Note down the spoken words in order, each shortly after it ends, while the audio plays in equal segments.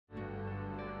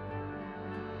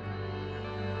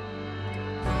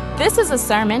This is a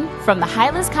sermon from the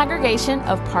Highlands Congregation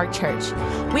of Park Church.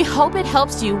 We hope it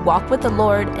helps you walk with the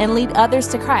Lord and lead others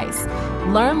to Christ.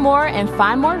 Learn more and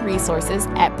find more resources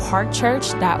at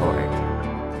parkchurch.org.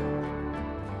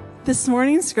 This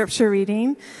morning's scripture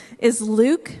reading is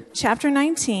Luke chapter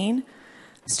 19,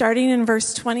 starting in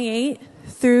verse 28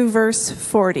 through verse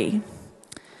 40.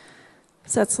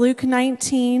 So that's Luke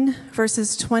 19,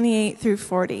 verses 28 through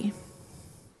 40.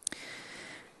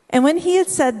 And when he had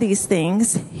said these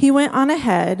things, he went on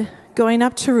ahead, going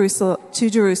up to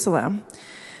Jerusalem.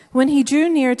 When he drew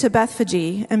near to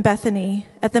Bethphage and Bethany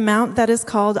at the mount that is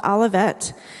called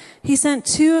Olivet, he sent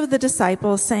two of the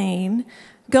disciples, saying,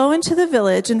 "Go into the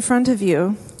village in front of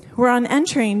you, where on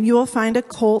entering you will find a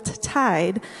colt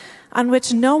tied, on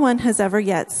which no one has ever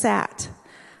yet sat.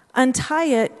 Untie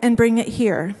it and bring it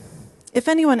here. If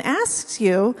anyone asks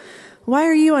you, 'Why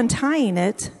are you untying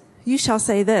it?' you shall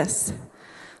say this,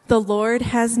 'The Lord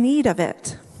has need of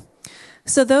it.'"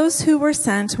 So those who were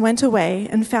sent went away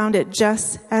and found it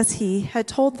just as he had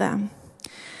told them.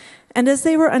 And as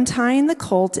they were untying the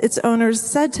colt, its owners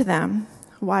said to them,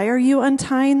 "Why are you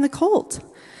untying the colt?"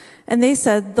 And they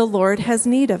said, "The Lord has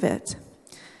need of it."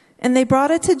 And they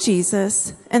brought it to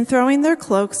Jesus, and throwing their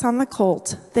cloaks on the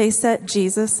colt, they set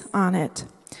Jesus on it.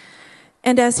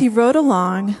 And as he rode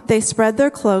along, they spread their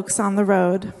cloaks on the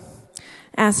road.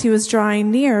 As he was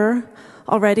drawing near,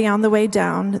 already on the way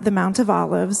down the Mount of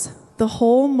Olives, the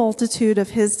whole multitude of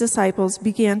his disciples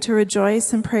began to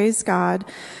rejoice and praise God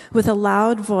with a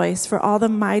loud voice for all the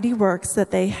mighty works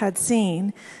that they had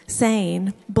seen,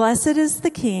 saying, "Blessed is the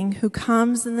King who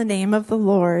comes in the name of the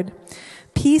Lord.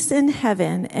 Peace in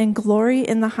heaven and glory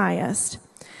in the highest."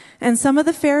 And some of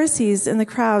the Pharisees in the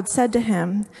crowd said to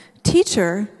him,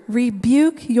 "Teacher,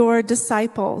 rebuke your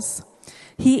disciples."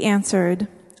 He answered,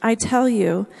 "I tell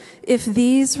you, if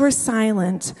these were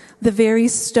silent, the very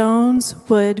stones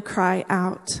would cry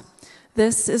out."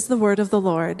 This is the word of the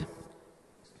Lord.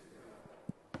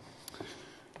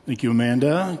 Thank you,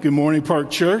 Amanda. Good morning,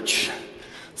 Park Church.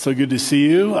 So good to see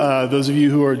you. Those of you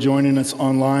who are joining us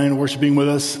online, worshiping with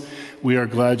us, we are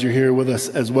glad you're here with us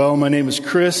as well. My name is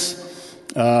Chris.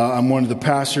 I'm one of the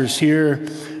pastors here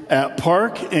at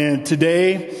Park, and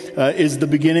today is the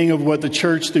beginning of what the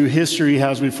church through history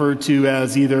has referred to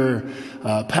as either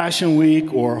Passion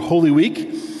Week or Holy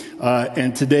Week.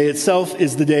 And today itself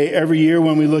is the day every year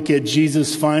when we look at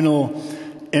Jesus' final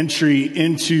entry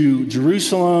into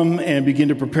Jerusalem and begin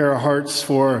to prepare our hearts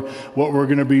for what we're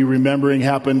going to be remembering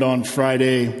happened on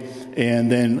Friday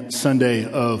and then Sunday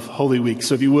of Holy Week.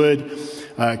 So if you would,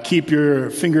 keep your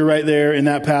finger right there in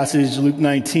that passage, Luke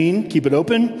 19, keep it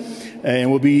open.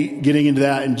 And we'll be getting into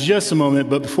that in just a moment.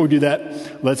 But before we do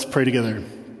that, let's pray together.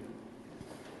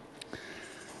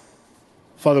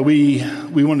 Father, we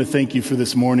want to thank you for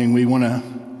this morning. We want to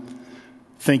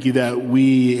thank you that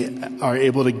we are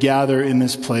able to gather in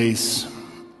this place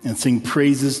and sing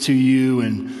praises to you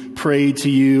and pray to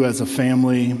you as a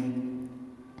family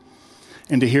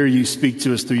and to hear you speak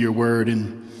to us through your word.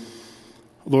 And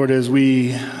Lord, as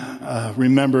we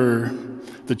remember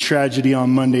the tragedy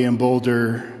on Monday in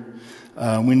Boulder,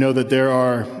 we know that there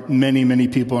are many, many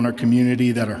people in our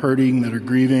community that are hurting, that are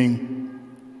grieving.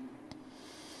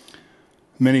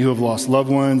 Many who have lost loved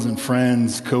ones and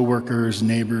friends, co-workers,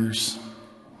 neighbors.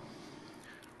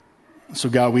 So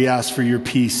God, we ask for your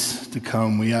peace to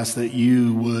come. We ask that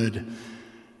you would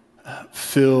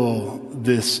fill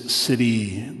this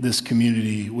city, this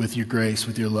community with your grace,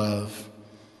 with your love.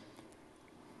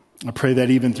 I pray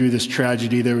that even through this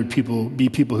tragedy, there would be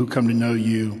people who come to know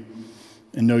you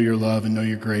and know your love and know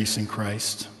your grace in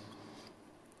Christ.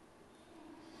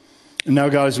 And now,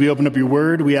 God, as we open up your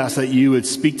word, we ask that you would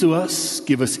speak to us,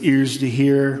 give us ears to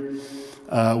hear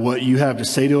what you have to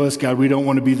say to us. God, we don't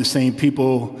want to be the same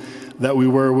people that we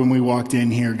were when we walked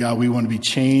in here. God, we want to be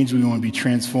changed. We want to be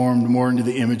transformed more into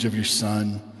the image of your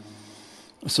Son.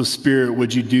 So, Spirit,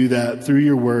 would you do that through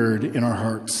your word in our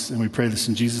hearts? And we pray this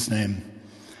in Jesus' name.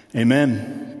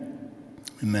 Amen.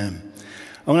 Amen.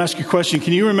 I want to ask you a question.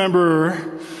 Can you remember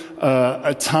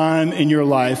a time in your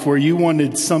life where you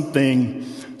wanted something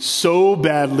so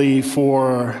badly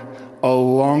for a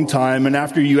long time, and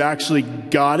after you actually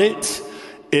got it,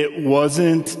 it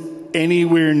wasn't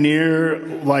anywhere near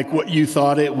like what you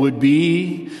thought it would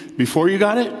be before you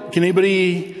got it? Can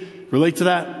anybody relate to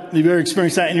that? Have you ever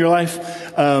experienced that in your life?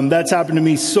 That's happened to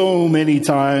me so many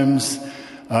times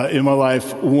in my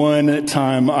life. One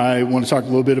time I want to talk a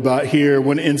little bit about here.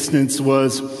 One instance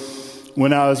was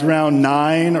when I was around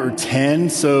 9 or 10,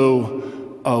 so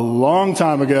a long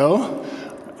time ago.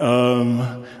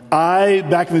 I,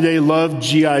 back in the day, loved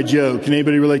G.I. Joe. Can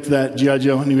anybody relate to that? G.I.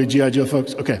 Joe? Anybody G.I. Joe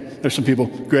folks? Okay, there's some people.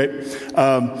 Great.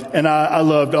 And I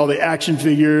loved all the action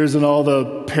figures and all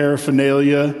the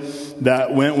paraphernalia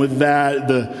that went with that.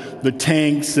 The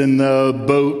tanks and the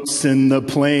boats and the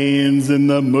planes and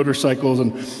the motorcycles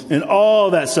and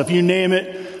all that stuff. You name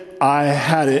it, I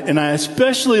had it. And I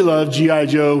especially loved G.I.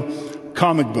 Joe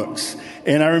comic books.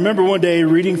 And I remember one day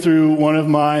reading through one of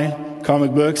my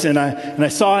comic books, and I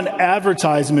saw an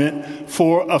advertisement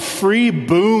for a free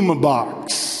boom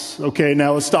box. Okay,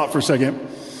 now let's stop for a second.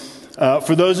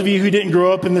 For those of you who didn't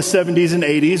grow up in the 70s and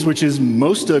 80s, which is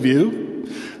most of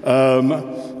you,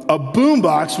 a boom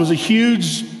box was a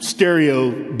huge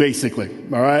stereo, basically.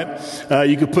 All right,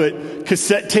 you could put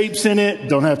cassette tapes in it.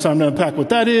 Don't have time to unpack what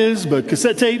that is, but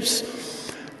cassette tapes.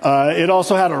 It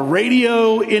also had a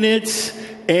radio in it.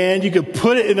 And you could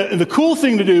put it in the cool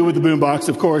thing to do with the boombox,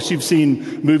 of course, you've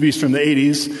seen movies from the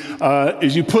 80s,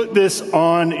 is you put this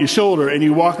on your shoulder and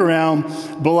you walk around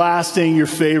blasting your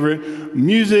favorite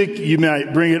music. You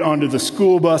might bring it onto the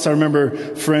school bus. I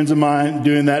remember friends of mine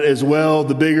doing that as well.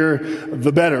 The bigger,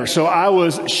 the better. So I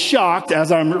was shocked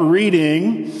as I'm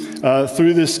reading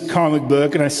through this comic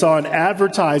book, and I saw an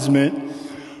advertisement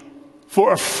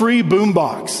for a free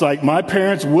boombox. Like, my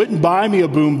parents wouldn't buy me a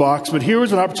boombox, but here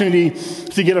was an opportunity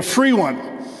to get a free one.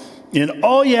 And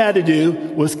all you had to do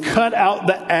was cut out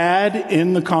the ad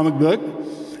in the comic book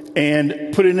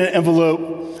and put it in an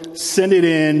envelope, send it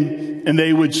in, and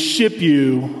they would ship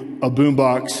you a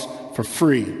boombox for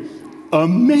free.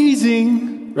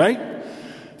 Amazing, right?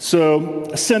 So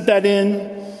I sent that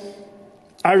in.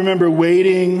 I remember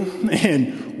waiting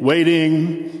and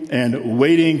waiting and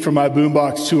waiting for my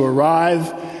boombox to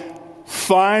arrive.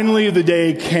 Finally, the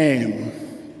day came.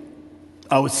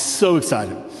 I was so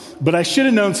excited. But I should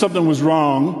have known something was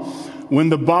wrong when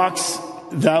the box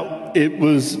that it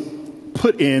was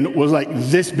put in was like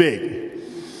this big.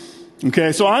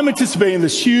 Okay, so I'm anticipating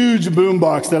this huge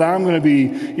boombox that I'm going to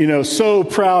be, so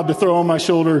proud to throw on my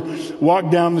shoulder, walk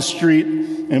down the street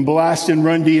and blast and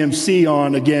Run DMC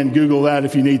on. Again, Google that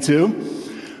if you need to.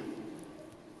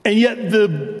 And yet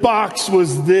the box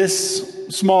was this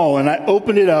small, and I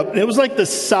opened it up, and it was like the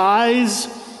size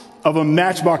of a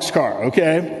Matchbox car,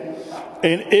 okay?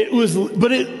 And it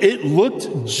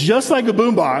looked just like a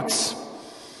boombox,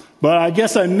 but I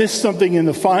guess I missed something in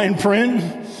the fine print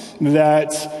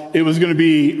that it was going to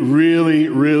be really,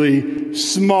 really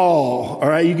small. All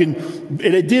right, and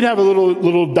it did have a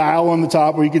little dial on the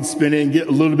top where you could spin it and get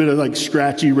a little bit of like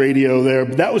scratchy radio there.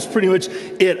 But that was pretty much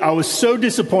it. I was so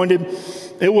disappointed.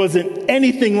 It wasn't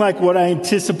anything like what I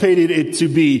anticipated it to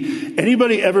be.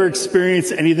 Anybody ever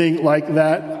experienced anything like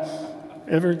that?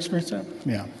 Ever experienced that?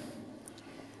 Yeah.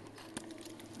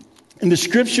 In the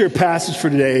scripture passage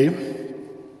for today,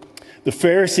 the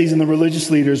Pharisees and the religious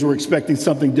leaders were expecting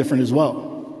something different as well.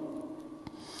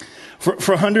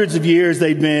 For hundreds of years,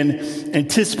 they'd been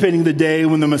anticipating the day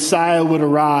when the Messiah would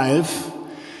arrive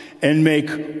and make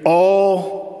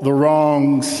all the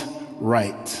wrongs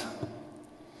right.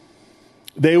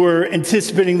 They were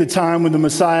anticipating the time when the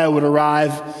Messiah would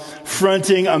arrive,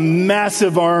 fronting a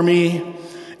massive army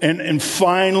and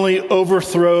finally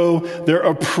overthrow their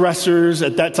oppressors.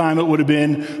 At that time, it would have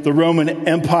been the Roman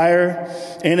Empire.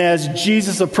 And as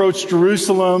Jesus approached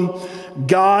Jerusalem,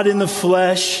 God in the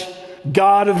flesh,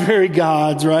 God of very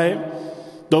gods, right?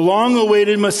 The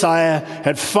long-awaited Messiah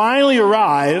had finally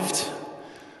arrived,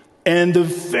 and the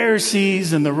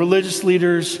Pharisees and the religious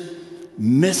leaders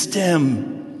missed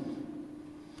him.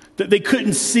 That they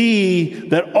couldn't see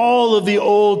that all of the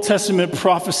Old Testament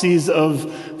prophecies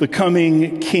of the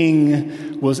coming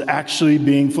king was actually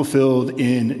being fulfilled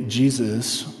in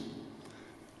Jesus.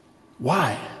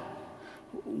 Why?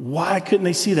 Why couldn't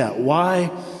they see that? Why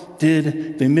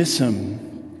did they miss him?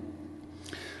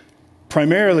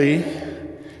 Primarily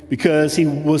because he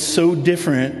was so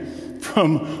different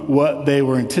from what they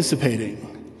were anticipating.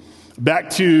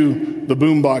 Back to the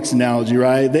boombox analogy,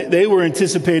 right? They were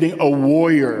anticipating a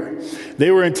warrior. They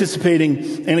were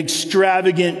anticipating an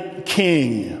extravagant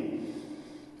king.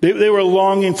 They were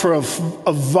longing for a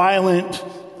violent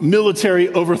military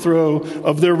overthrow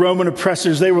of their Roman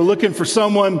oppressors. They were looking for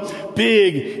someone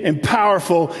big and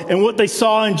powerful. And what they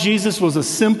saw in Jesus was a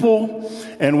simple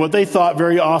and what they thought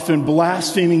very often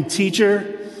blaspheming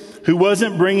teacher who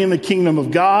wasn't bringing the kingdom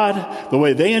of God the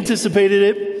way they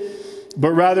anticipated it.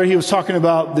 But rather, he was talking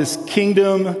about this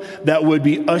kingdom that would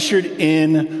be ushered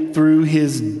in through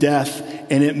his death,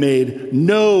 and it made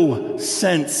no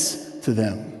sense to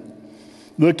them.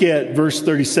 Look at verse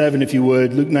 37, if you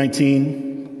would, Luke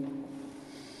 19.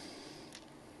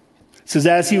 It says,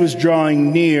 as he was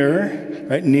drawing near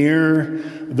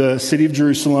the city of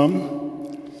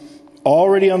Jerusalem,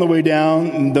 already on the way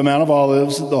down the Mount of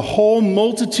Olives, the whole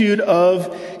multitude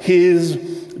of his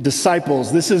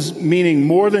disciples. This is meaning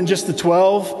more than just the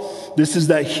 12. This is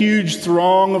that huge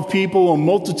throng of people, a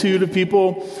multitude of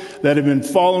people that have been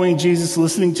following Jesus,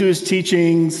 listening to his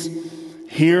teachings,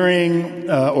 hearing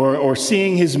or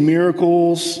seeing his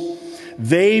miracles.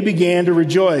 They began to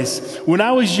rejoice. When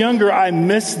I was younger, I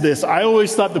missed this. I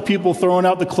always thought the people throwing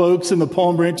out the cloaks and the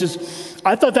palm branches,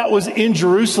 I thought that was in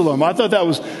Jerusalem. I thought that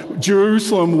was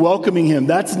Jerusalem welcoming him.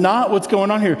 That's not what's going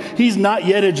on here. He's not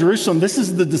yet at Jerusalem. This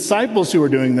is the disciples who are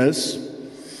doing this.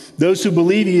 Those who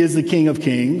believe he is the King of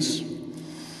Kings.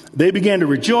 They began to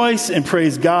rejoice and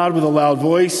praise God with a loud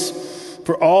voice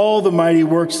for all the mighty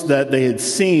works that they had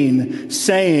seen,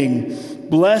 saying,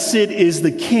 "Blessed is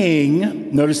the King,"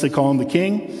 notice they call him the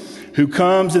King, "who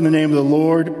comes in the name of the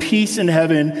Lord, peace in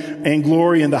heaven and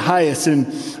glory in the highest." And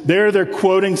there they're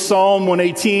quoting Psalm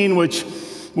 118, which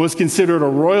was considered a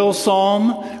royal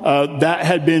psalm that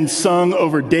had been sung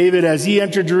over David as he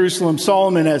entered Jerusalem.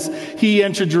 Solomon, as he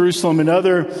entered Jerusalem, and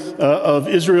other of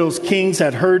Israel's kings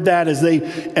had heard that as they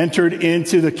entered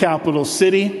into the capital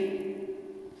city.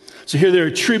 So here they're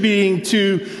attributing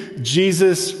to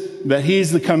Jesus that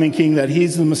he's the coming king, that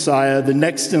he's the Messiah, the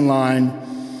next in line.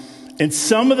 And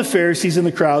some of the Pharisees in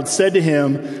the crowd said to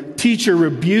him, "Teacher,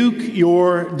 rebuke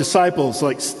your disciples."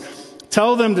 Like,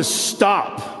 tell them to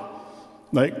stop.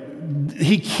 Like,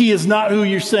 he is not who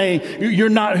you're saying. You're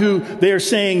not who they are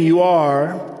saying you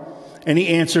are. And he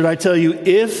answered, "I tell you,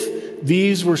 if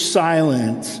these were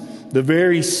silent, the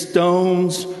very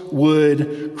stones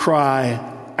would cry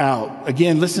out."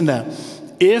 Again, listen to that.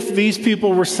 If these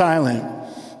people were silent,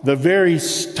 the very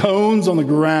stones on the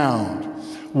ground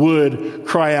would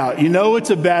cry out. You know it's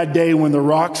a bad day when the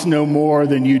rocks know more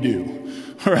than you do,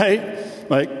 right?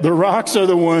 Like, the rocks are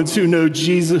the ones who know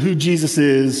Jesus, who Jesus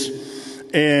is.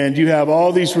 And you have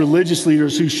all these religious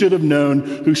leaders who should have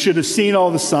known, who should have seen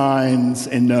all the signs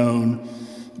and known,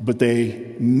 but they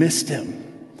missed him.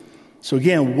 So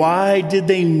again, why did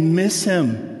they miss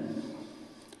him?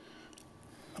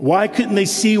 Why couldn't they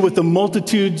see what the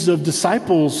multitudes of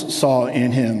disciples saw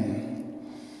in him?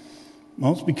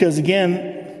 Well, it's because,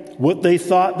 again, what they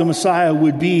thought the Messiah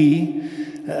would be,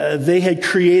 they had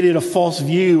created a false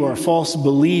view or a false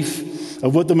belief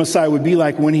of what the Messiah would be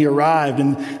like when he arrived.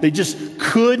 And they just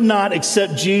could not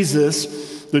accept Jesus,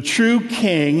 the true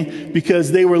king,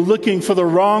 because they were looking for the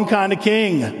wrong kind of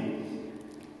king.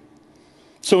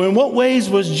 So in what ways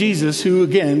was Jesus, who,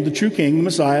 again, the true king, the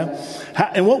Messiah,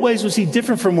 in what ways was he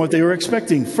different from what they were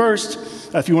expecting? First,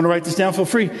 if you want to write this down, feel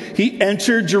free. He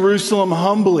entered Jerusalem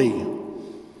humbly.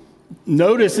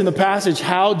 Notice in the passage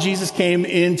how Jesus came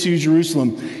into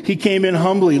Jerusalem. He came in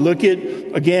humbly. Look at,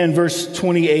 again, verse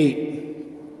 28.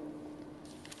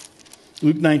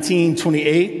 Luke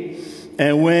 19:28.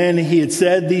 "And when he had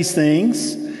said these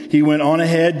things, he went on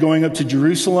ahead, going up to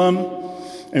Jerusalem.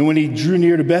 And when he drew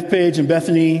near to Bethphage and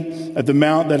Bethany at the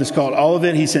mount that is called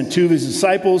Olivet, he sent two of his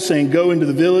disciples, saying, 'Go into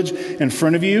the village in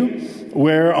front of you,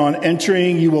 where on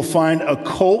entering you will find a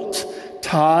colt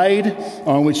tied,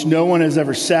 on which no one has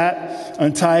ever sat.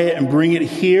 Untie it and bring it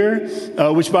here.'"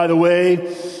 Which, by the way,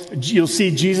 you'll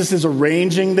see Jesus is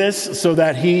arranging this so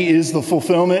that he is the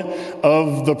fulfillment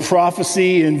of the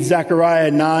prophecy in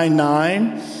Zechariah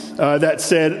 9:9 that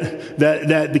said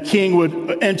that the king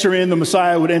would enter in, the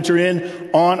Messiah would enter in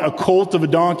on a colt of a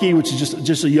donkey, which is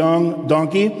just a young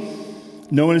donkey.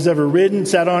 No one has ever ridden,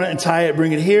 sat on it, and tie it,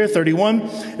 bring it here. 31,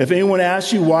 "If anyone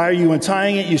asks you, why are you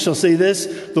untying it? You shall say this,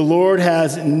 the Lord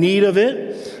has need of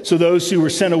it." So those who were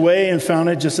sent away and found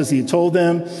it just as he had told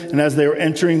them. And as they were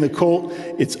entering the colt,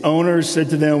 its owners said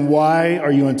to them, "Why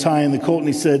are you untying the colt?" And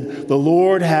he said, "The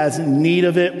Lord has need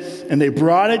of it." And they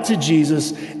brought it to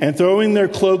Jesus, and throwing their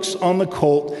cloaks on the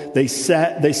colt, they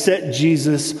set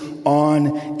Jesus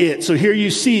on it. So here you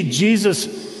see Jesus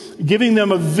giving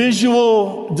them a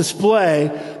visual display,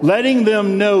 letting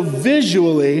them know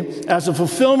visually, as a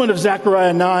fulfillment of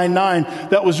Zechariah 9:9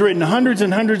 that was written hundreds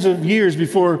and hundreds of years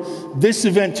before this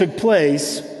event took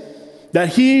place, that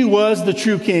he was the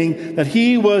true king, that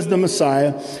he was the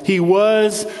Messiah. He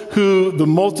was who the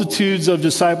multitudes of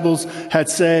disciples had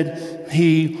said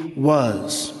he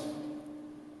was.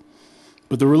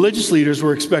 But the religious leaders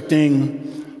were expecting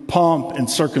pomp and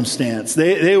circumstance.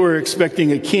 They were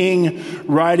expecting a king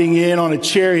riding in on a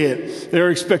chariot. They were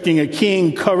expecting a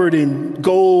king covered in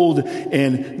gold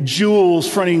and jewels,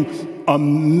 fronting a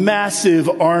massive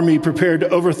army prepared to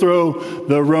overthrow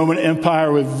the Roman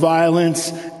Empire with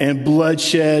violence and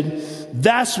bloodshed.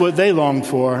 That's what they longed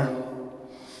for.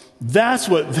 That's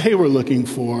what they were looking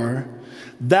for.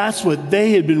 That's what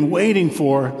they had been waiting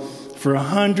for for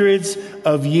hundreds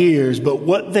of years. But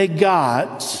what they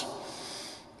got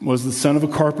was the son of a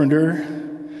carpenter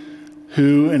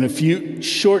who in a few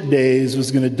short days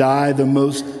was going to die the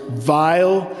most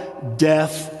vile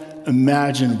death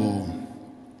imaginable.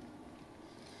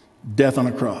 Death on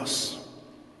a cross.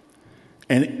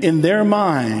 And in their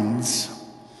minds,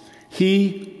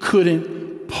 he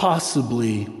couldn't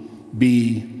possibly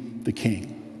be the king.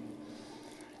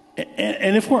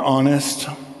 And if we're honest,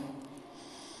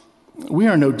 we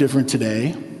are no different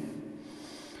today.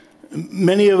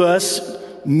 Many of us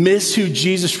miss who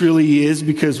Jesus really is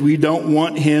because we don't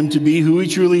want him to be who he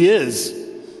truly is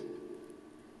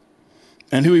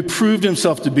and who he proved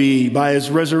himself to be by his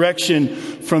resurrection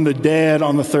from the dead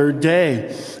on the third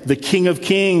day, the King of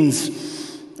Kings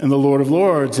and the Lord of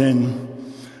Lords.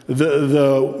 And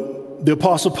the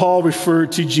Apostle Paul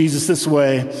referred to Jesus this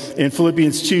way in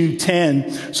Philippians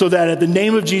 2:10, so that at the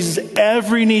name of Jesus,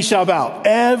 every knee shall bow.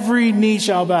 Every knee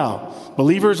shall bow.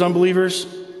 Believers, unbelievers,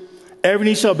 every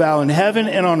knee shall bow in heaven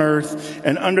and on earth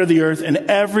and under the earth, and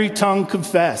every tongue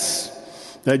confess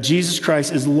that Jesus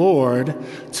Christ is Lord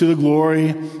to the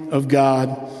glory of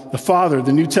God the Father.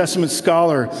 The New Testament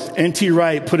scholar N.T.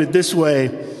 Wright put it this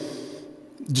way,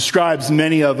 describes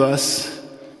many of us,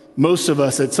 most of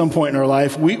us at some point in our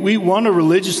life. We want a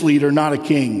religious leader, not a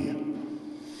king.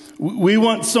 We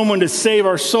want someone to save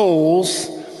our souls,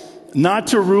 not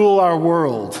to rule our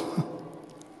world.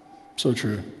 So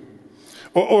true.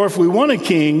 Or if we want a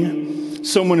king,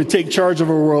 someone to take charge of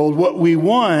our world, what we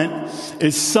want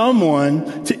is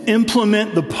someone to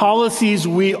implement the policies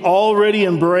we already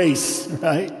embrace,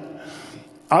 right?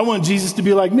 I want Jesus to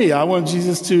be like me. I want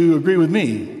Jesus to agree with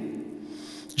me,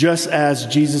 just as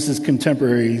Jesus'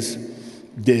 contemporaries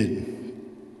did.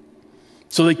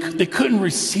 So they couldn't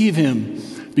receive him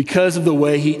because of the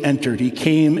way he entered. He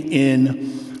came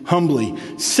in humbly.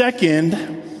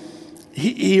 Second,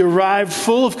 he arrived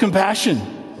full of compassion.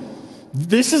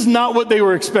 This is not what they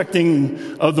were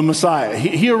expecting of the Messiah.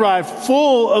 He arrived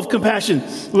full of compassion.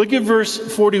 Look at verse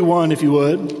 41, if you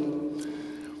would.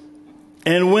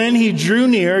 And when he drew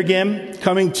near, again,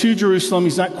 coming to Jerusalem,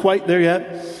 he's not quite there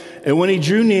yet. And when he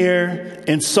drew near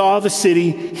and saw the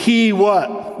city, he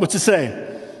what? What's it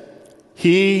say?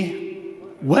 He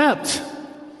wept.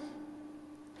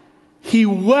 He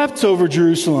wept over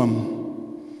Jerusalem.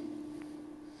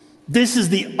 This is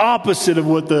the opposite of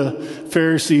what the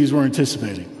Pharisees were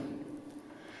anticipating.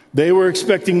 They were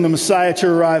expecting the Messiah to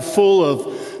arrive full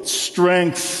of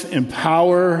strength and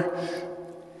power,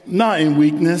 not in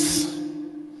weakness,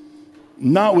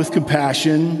 not with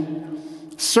compassion,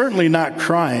 certainly not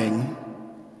crying.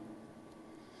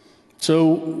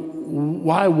 So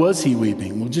why was he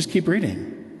weeping? Well, just keep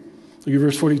reading. Look at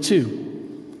verse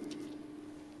 42.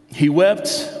 He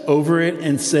wept over it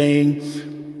and saying,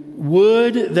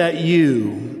 would that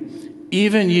you,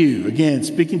 even you, again,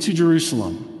 speaking to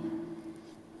Jerusalem,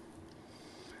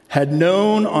 had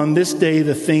known on this day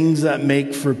the things that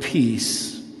make for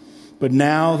peace, but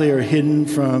now they are hidden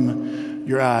from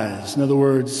your eyes. In other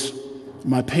words,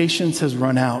 my patience has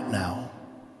run out now.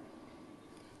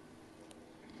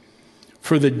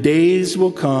 For the days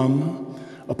will come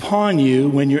upon you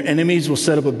when your enemies will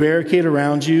set up a barricade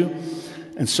around you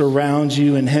and surround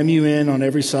you and hem you in on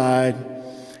every side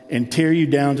and tear you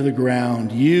down to the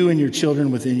ground, you and your children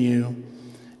within you,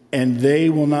 and they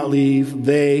will not leave,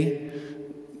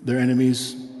 their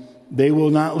enemies, they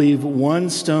will not leave one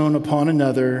stone upon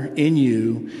another in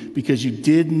you, because you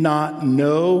did not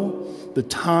know the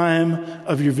time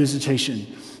of your visitation.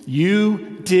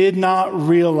 You did not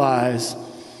realize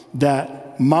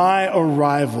that my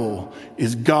arrival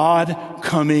is God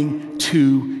coming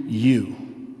to you.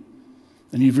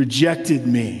 And you've rejected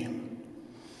me.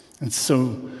 And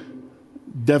so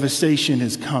devastation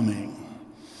is coming.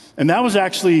 And that was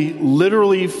actually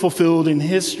literally fulfilled in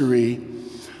history,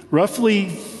 roughly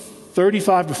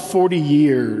 35 to 40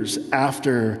 years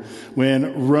after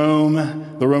when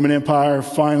Rome, the Roman Empire,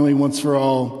 finally once for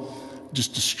all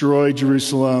just destroyed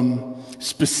Jerusalem,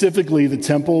 specifically the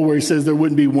temple, where he says there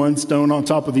wouldn't be one stone on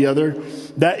top of the other.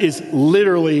 That is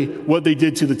literally what they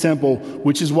did to the temple,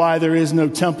 which is why there is no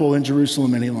temple in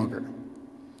Jerusalem any longer.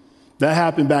 That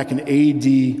happened back in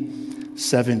AD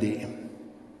 70.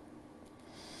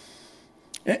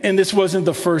 And this wasn't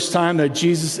the first time that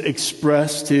Jesus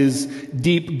expressed his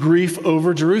deep grief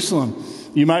over Jerusalem.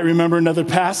 You might remember another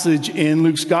passage in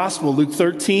Luke's gospel, Luke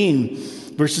 13,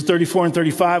 verses 34 and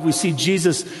 35. We see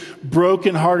Jesus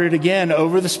brokenhearted again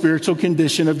over the spiritual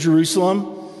condition of Jerusalem.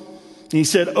 And he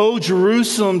said, "Oh,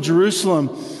 Jerusalem, Jerusalem,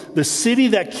 the city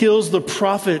that kills the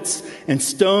prophets and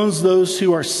stones those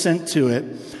who are sent to it.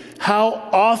 How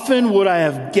often would I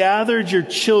have gathered your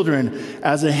children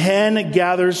as a hen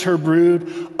gathers her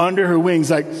brood under her wings?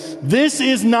 Like, this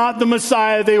is not the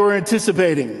Messiah they were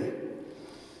anticipating.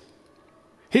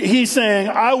 He's saying,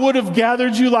 I would have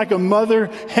gathered you like a mother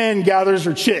hen gathers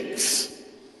her chicks.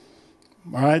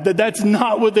 All right, that's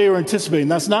not what they were anticipating.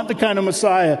 That's not the kind of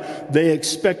Messiah they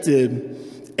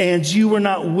expected. And you were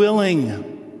not willing.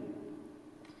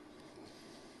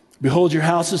 Behold, your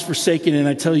house is forsaken, and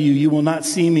I tell you, you will not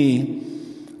see me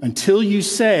until you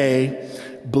say,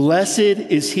 blessed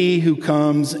is he who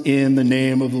comes in the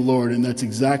name of the Lord. And that's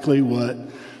exactly what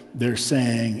they're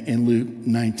saying in Luke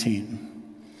 19.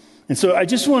 And so I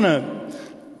just want to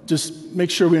just make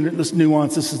sure let's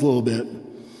nuance this a little bit.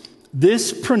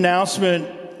 This pronouncement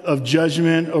of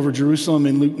judgment over Jerusalem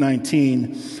in Luke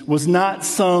 19 was not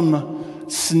some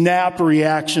snap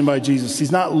reaction by Jesus.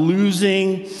 He's not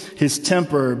losing his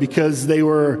temper because they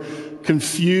were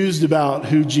confused about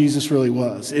who Jesus really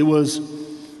was. It was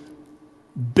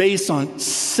based on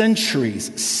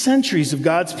centuries of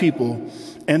God's people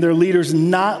and their leaders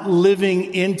not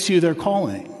living into their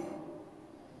calling.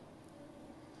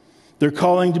 Their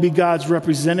calling to be God's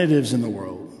representatives in the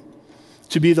world,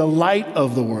 to be the light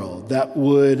of the world that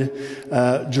would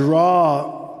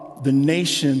draw the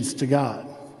nations to God.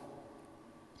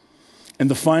 And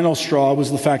the final straw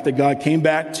was the fact that God came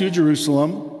back to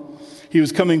Jerusalem. He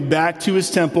was coming back to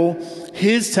his temple,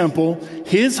 his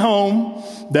home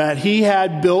that he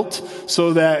had built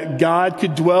so that God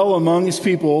could dwell among his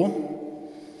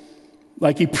people,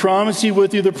 like he promised he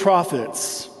would through the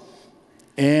prophets.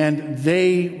 And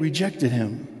they rejected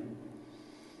him.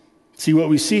 See, what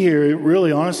we see here,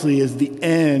 really honestly, is the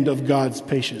end of God's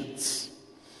patience.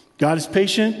 God is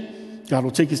patient. God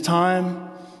will take his time.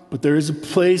 But there is a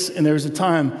place and there is a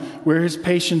time where his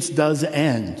patience does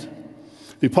end.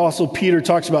 The Apostle Peter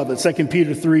talks about that, 2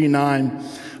 Peter 3:9.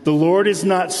 The Lord is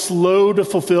not slow to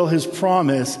fulfill his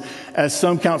promise, as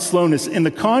some count slowness. In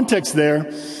the context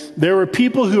there were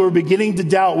people who were beginning to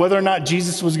doubt whether or not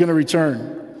Jesus was going to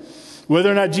return, whether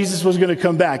or not Jesus was going to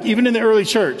come back, even in the early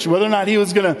church, whether or not he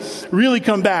was going to really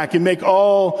come back and make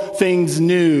all things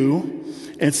new.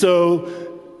 And so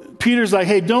Peter's like,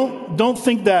 hey, don't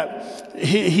think that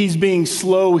he's being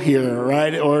slow here,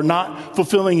 right? Or not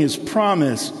fulfilling his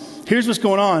promise. Here's what's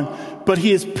going on. But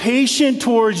he is patient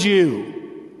towards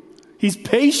you. He's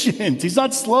patient. He's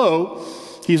not slow.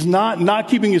 He's not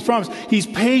keeping his promise. He's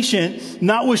patient,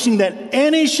 not wishing that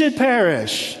any should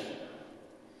perish,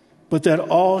 but that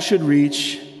all should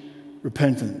reach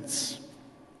repentance.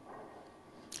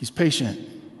 He's patient.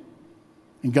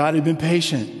 And God had been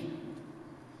patient.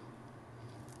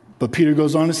 But Peter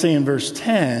goes on to say in verse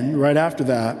 10, right after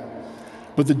that,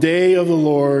 but the day of the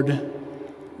Lord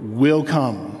will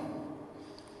come.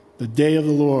 The day of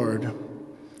the Lord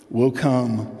will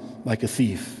come like a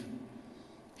thief.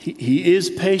 He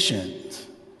is patient,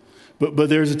 but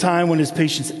there's a time when his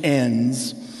patience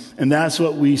ends, and that's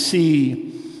what we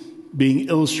see being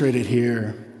illustrated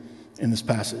here in this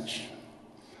passage.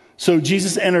 So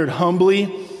Jesus entered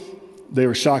humbly. They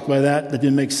were shocked by that. That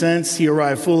didn't make sense. He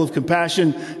arrived full of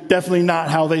compassion. Definitely not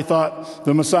how they thought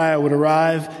the Messiah would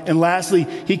arrive. And lastly,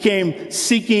 he came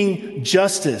seeking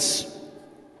justice.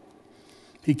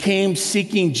 He came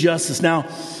seeking justice. Now,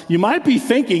 you might be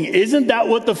thinking, isn't that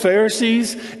what the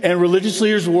Pharisees and religious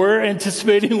leaders were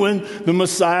anticipating when the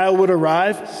Messiah would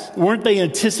arrive? Weren't they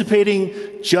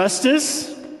anticipating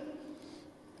justice?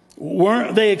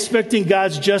 Weren't they expecting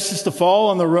God's justice to fall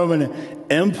on the Roman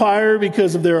Empire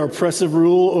because of their oppressive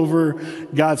rule over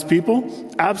God's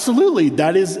people? Absolutely.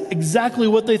 That is exactly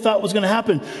what they thought was going to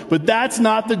happen. But that's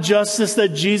not the justice that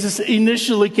Jesus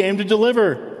initially came to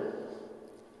deliver.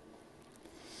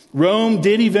 Rome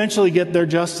did eventually get their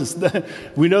justice.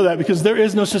 We know that because there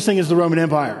is no such thing as the Roman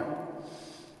Empire.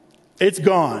 It's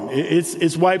gone.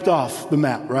 It's wiped off the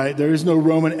map, right? There is no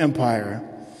Roman Empire.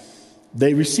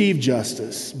 They received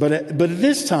justice. But at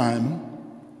this time,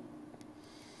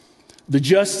 the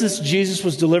justice Jesus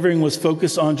was delivering was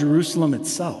focused on Jerusalem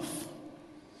itself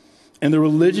and the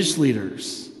religious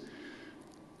leaders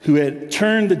who had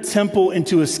turned the temple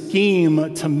into a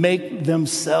scheme to make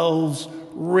themselves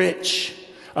rich.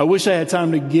 I wish I had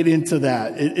time to get into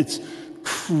that. It's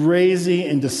crazy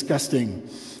and disgusting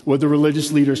what the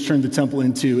religious leaders turned the temple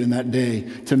into in that day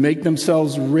to make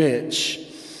themselves rich,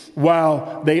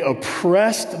 while they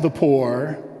oppressed the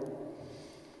poor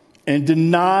and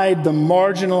denied the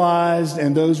marginalized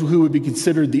and those who would be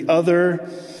considered the other.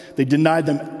 They denied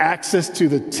them access to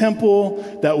the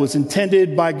temple that was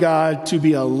intended by God to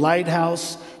be a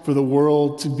lighthouse for the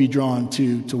world to be drawn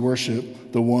to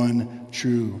worship the one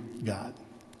true God.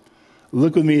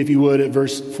 Look with me, if you would, at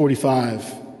verse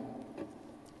 45.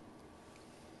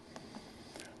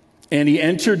 And he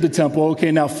entered the temple.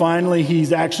 Okay, now finally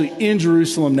he's actually in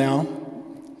Jerusalem now.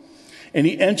 And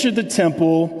he entered the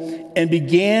temple and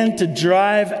began to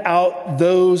drive out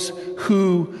those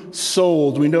who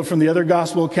sold. We know from the other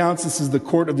gospel accounts, this is the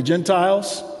court of the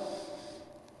Gentiles.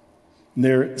 And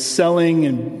they're selling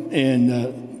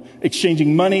and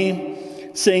exchanging money,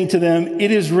 saying to them,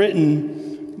 "It is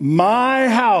written, my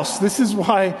house." This is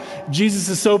why Jesus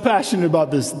is so passionate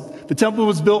about this. The temple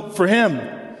was built for him,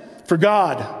 for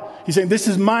God. He's saying, "This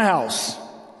is my house.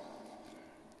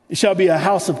 It shall be a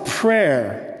house of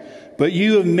prayer, but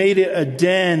you have made it a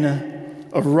den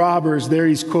of robbers." There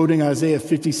he's quoting Isaiah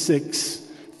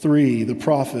 56:3, the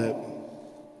prophet.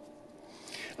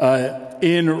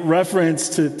 In reference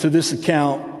to this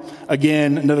account,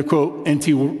 again, another quote,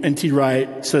 N.T.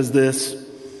 Wright says this: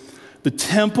 "The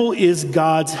temple is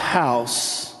God's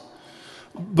house.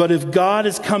 But if God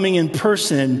is coming in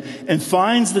person and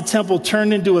finds the temple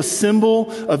turned into a symbol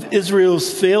of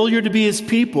Israel's failure to be his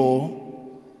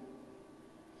people,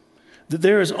 that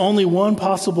there is only one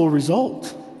possible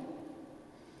result.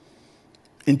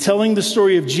 In telling the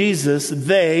story of Jesus,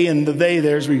 they," and the they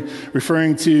there is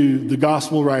referring to the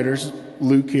gospel writers,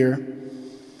 Luke here,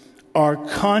 "are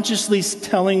consciously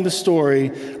telling the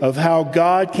story of how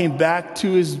God came back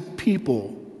to his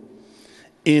people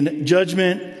in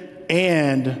judgment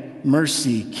and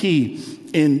mercy." Key,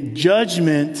 in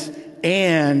judgment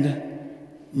and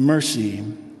mercy.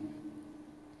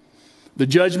 The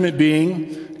judgment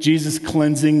being Jesus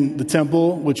cleansing the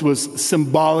temple, which was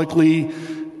symbolically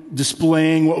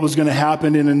displaying what was going to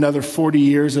happen in another 40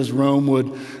 years as Rome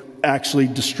would actually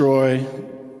destroy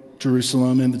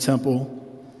Jerusalem and the temple.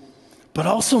 But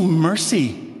also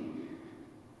mercy.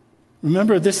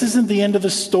 Remember, this isn't the end of the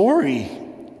story.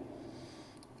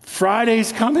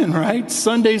 Friday's coming, right?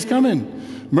 Sunday's coming.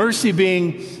 Mercy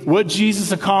being what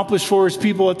Jesus accomplished for his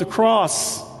people at the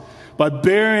cross by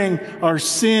bearing our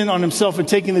sin on himself and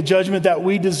taking the judgment that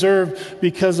we deserve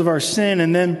because of our sin,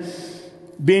 and then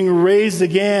being raised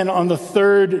again on the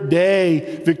third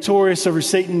day, victorious over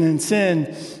Satan and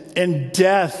sin and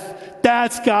death.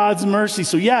 That's God's mercy.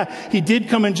 So yeah, he did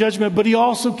come in judgment, but he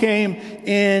also came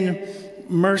in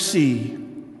mercy.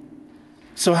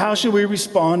 So how should we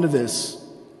respond to this?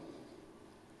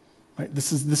 Right,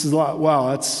 this is a lot.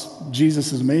 Wow,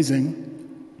 Jesus is amazing.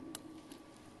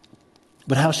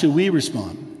 But how should we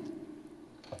respond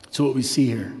to what we see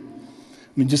here?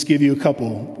 Let me just give you a couple.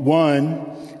 One,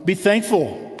 be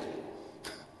thankful.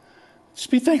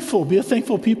 Just be thankful. Be a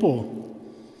thankful people.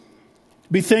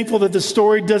 Be thankful that the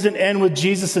story doesn't end with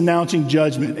Jesus announcing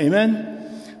judgment. Amen?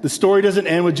 The story doesn't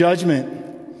end with judgment.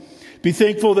 Be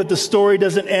thankful that the story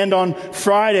doesn't end on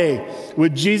Friday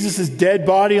with Jesus' dead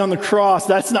body on the cross.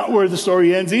 That's not where the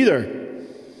story ends either.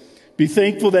 Be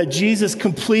thankful that Jesus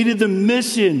completed the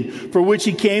mission for which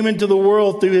he came into the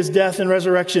world through his death and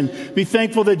resurrection. Be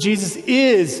thankful that Jesus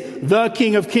is the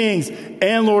King of Kings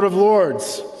and Lord of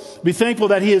Lords. Be thankful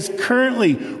that he is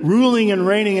currently ruling and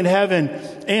reigning in heaven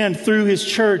and through his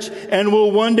church, and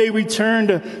will one day return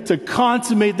to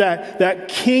consummate that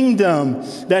kingdom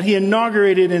that he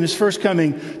inaugurated in his first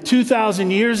coming 2,000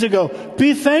 years ago.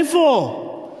 Be thankful.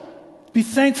 Be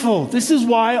thankful. This is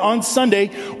why on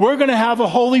Sunday we're going to have a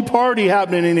holy party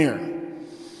happening in here.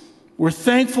 We're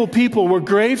thankful people. We're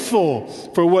grateful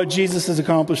for what Jesus has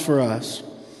accomplished for us.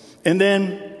 And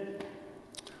then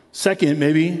second,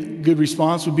 maybe good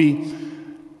response would be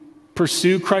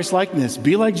pursue Christ-likeness.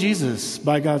 Be like Jesus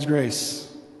by God's grace.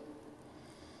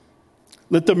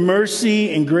 Let the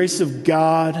mercy and grace of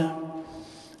God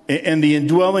and the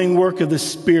indwelling work of the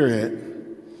Spirit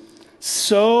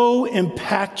so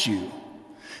impact you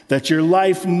that your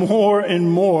life more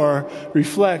and more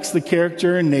reflects the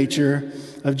character and nature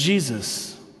of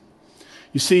Jesus.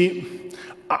 You see,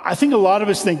 I think a lot of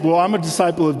us think, well, I'm a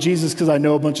disciple of Jesus because I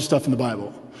know a bunch of stuff in the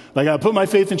Bible. Like, I put my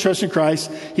faith and trust in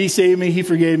Christ. He saved me. He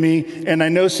forgave me. And I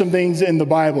know some things in the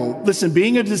Bible. Listen,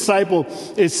 being a disciple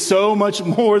is so much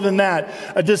more than that.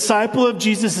 A disciple of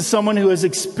Jesus is someone who has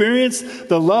experienced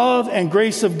the love and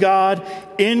grace of God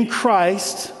in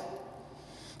Christ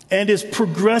and is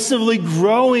progressively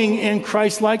growing in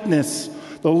Christ-likeness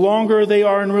the longer they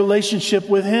are in relationship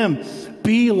with him.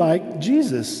 Be like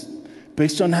Jesus,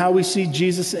 based on how we see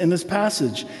Jesus in this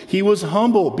passage. He was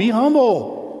humble. Be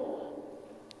humble.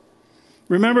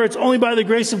 Remember, it's only by the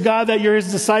grace of God that you're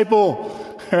his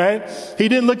disciple, right? He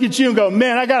didn't look at you and go,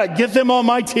 man, I got to get them on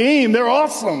my team. They're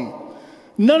awesome.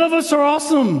 None of us are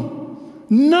awesome.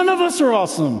 None of us are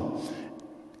awesome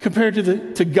compared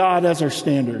to God as our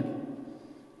standard.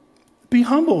 Be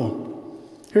humble.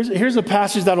 Here's a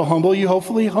passage that'll humble you.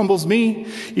 Hopefully, it humbles me.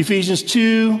 Ephesians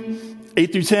 2,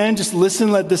 8 through 10, just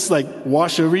listen, let this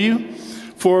wash over you.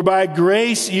 For by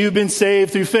grace you've been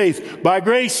saved through faith. By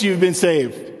grace you've been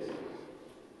saved.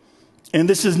 And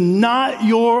this is not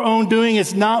your own doing.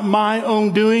 It's not my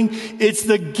own doing. It's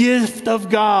the gift of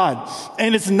God.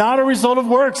 And it's not a result of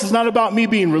works. It's not about me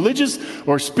being religious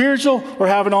or spiritual or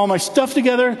having all my stuff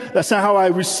together. That's not how I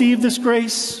received this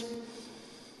grace.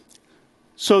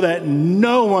 So that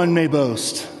no one may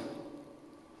boast.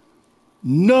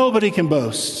 Nobody can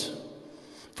boast.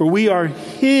 For we are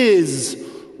His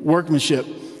workmanship.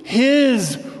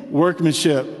 His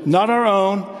workmanship. Not our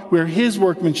own. We're His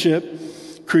workmanship.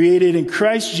 Created in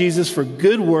Christ Jesus for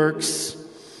good works,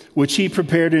 which He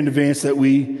prepared in advance that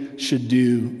we should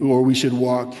do, or we should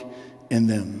walk in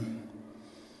them.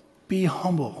 Be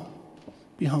humble.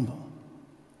 Be humble.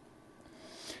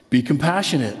 Be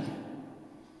compassionate.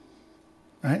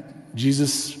 Right?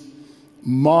 Jesus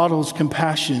models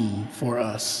compassion for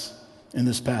us in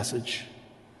this passage.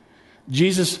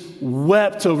 Jesus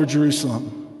wept over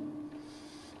Jerusalem,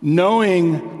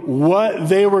 knowing what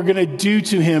they were going to do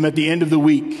to Him at the end of the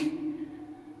week.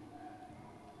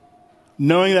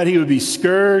 Knowing that He would be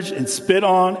scourged and spit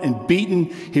on and beaten,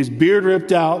 His beard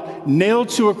ripped out, nailed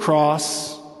to a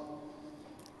cross.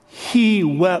 He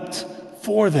wept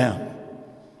for them.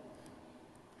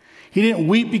 He didn't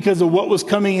weep because of what was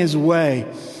coming His way.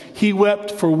 He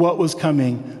wept for what was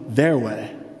coming their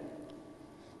way.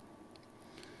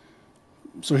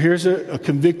 So here's a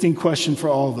convicting question for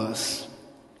all of us.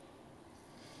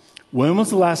 When was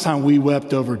the last time we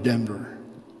wept over Denver?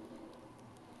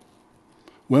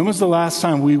 When was the last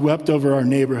time we wept over our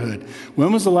neighborhood?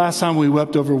 When was the last time we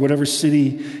wept over whatever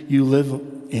city you live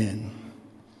in?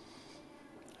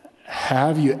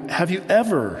 Have you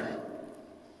ever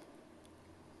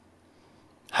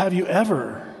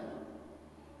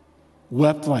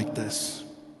wept like this?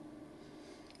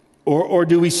 Or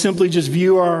do we simply just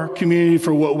view our community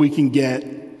for what we can get,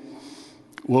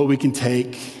 what we can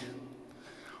take,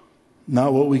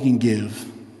 not what we can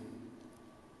give?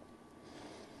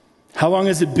 How long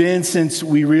has it been since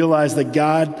we realized that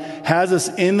God has us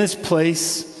in this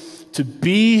place to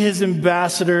be His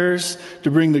ambassadors,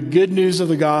 to bring the good news of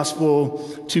the gospel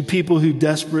to people who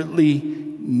desperately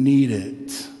need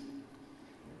it?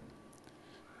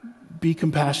 Be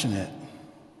compassionate.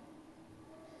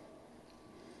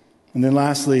 And then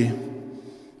lastly,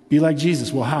 be like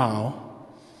Jesus. Well, how?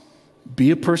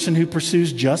 Be a person who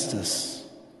pursues justice.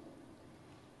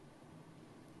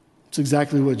 It's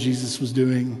exactly what Jesus was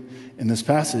doing in this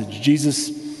passage. Jesus'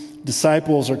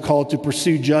 disciples are called to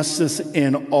pursue justice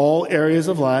in all areas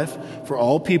of life for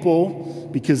all people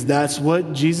because that's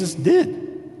what Jesus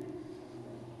did.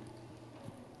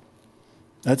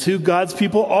 That's who God's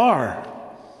people are.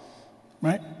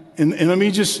 Right? And let me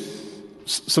just...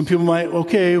 Some people might,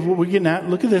 okay, what we're getting at,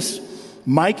 look at this.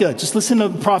 Micah, just listen to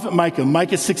the prophet Micah.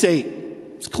 Micah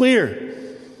 6:8. It's clear.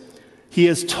 He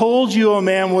has told you, O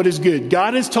man, what is good.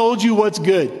 God has told you what's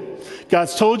good.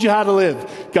 God's told you how to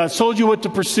live. God's told you what to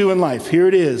pursue in life. Here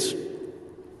it is.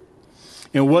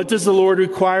 And what does the Lord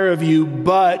require of you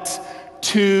but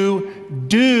to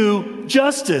do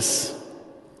justice?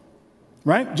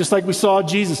 Right? Just like we saw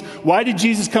Jesus. Why did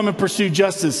Jesus come and pursue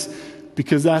justice?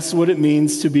 Because that's what it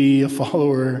means to be a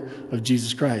follower of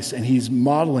Jesus Christ. And He's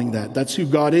modeling that. That's who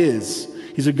God is.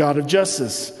 He's a God of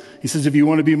justice. He says, if you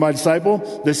want to be my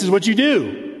disciple, this is what you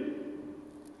do.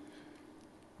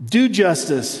 Do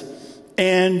justice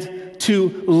and to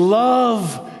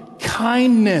love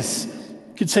kindness.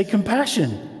 You could say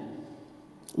compassion.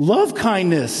 Love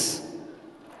kindness.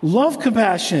 Love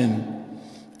compassion.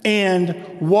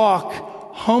 And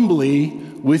walk humbly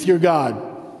with your God.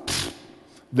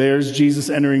 There's Jesus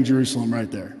entering Jerusalem right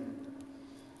there.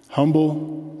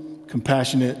 Humble,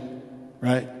 compassionate,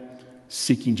 right?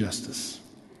 Seeking justice.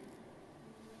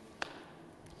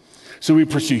 So we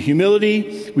pursue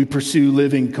humility. We pursue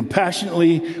living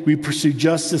compassionately. We pursue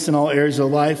justice in all areas of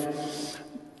life.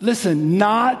 Listen,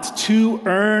 not to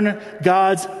earn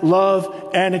God's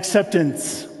love and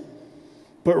acceptance,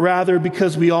 but rather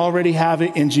because we already have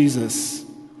it in Jesus.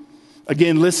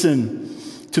 Again, listen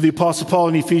to the Apostle Paul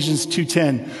in Ephesians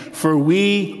 2:10. For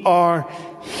we are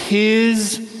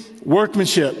His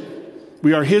workmanship.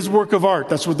 We are His work of art.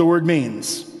 That's what the word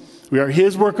means. We are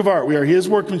His work of art. We are His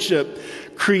workmanship.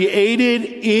 Created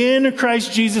in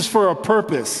Christ Jesus for a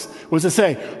purpose. What does it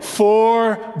say?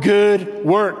 For good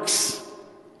works.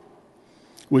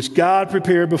 Which God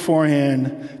prepared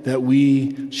beforehand that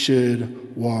we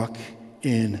should walk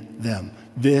in them.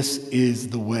 This is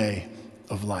the way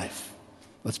of life.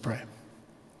 Let's pray.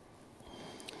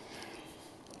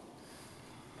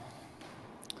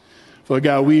 Father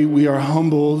God, we are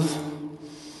humbled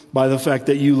by the fact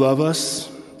that you love us.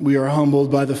 We are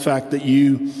humbled by the fact that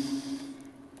you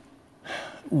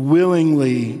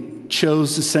willingly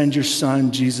chose to send your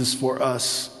son, Jesus, for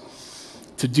us,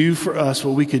 to do for us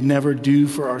what we could never do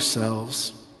for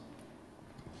ourselves.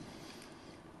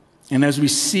 And as we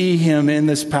see him in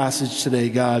this passage today,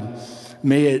 God,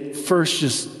 may it first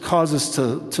just cause us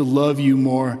to love you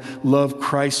more, love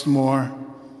Christ more.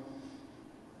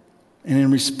 And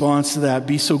in response to that,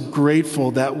 be so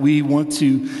grateful that we want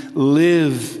to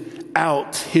live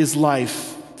out his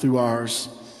life through ours.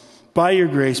 By your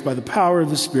grace, by the power of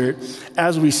the Spirit,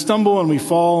 as we stumble and we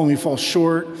fall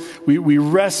short, we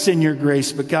rest in your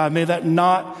grace. But God, may that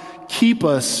not keep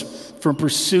us from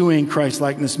pursuing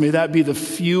Christ-likeness. May that be the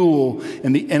fuel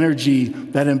and the energy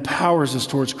that empowers us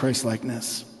towards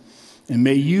Christ-likeness. And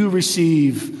may you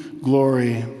receive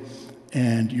glory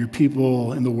and your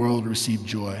people in the world receive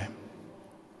joy.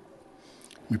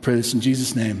 We pray this in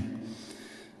Jesus' name.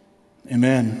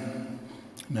 Amen.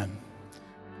 Amen.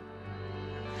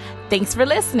 Thanks for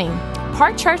listening.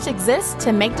 Park Church exists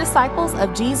to make disciples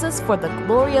of Jesus for the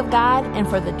glory of God and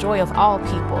for the joy of all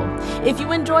people. If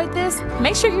you enjoyed this,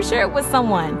 make sure you share it with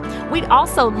someone. We'd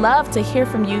also love to hear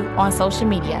from you on social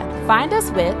media. Find us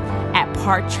at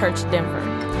Park Church Denver.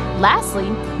 Lastly,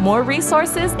 more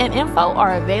resources and info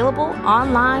are available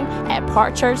online at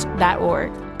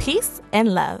parkchurch.org. Peace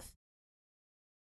and love.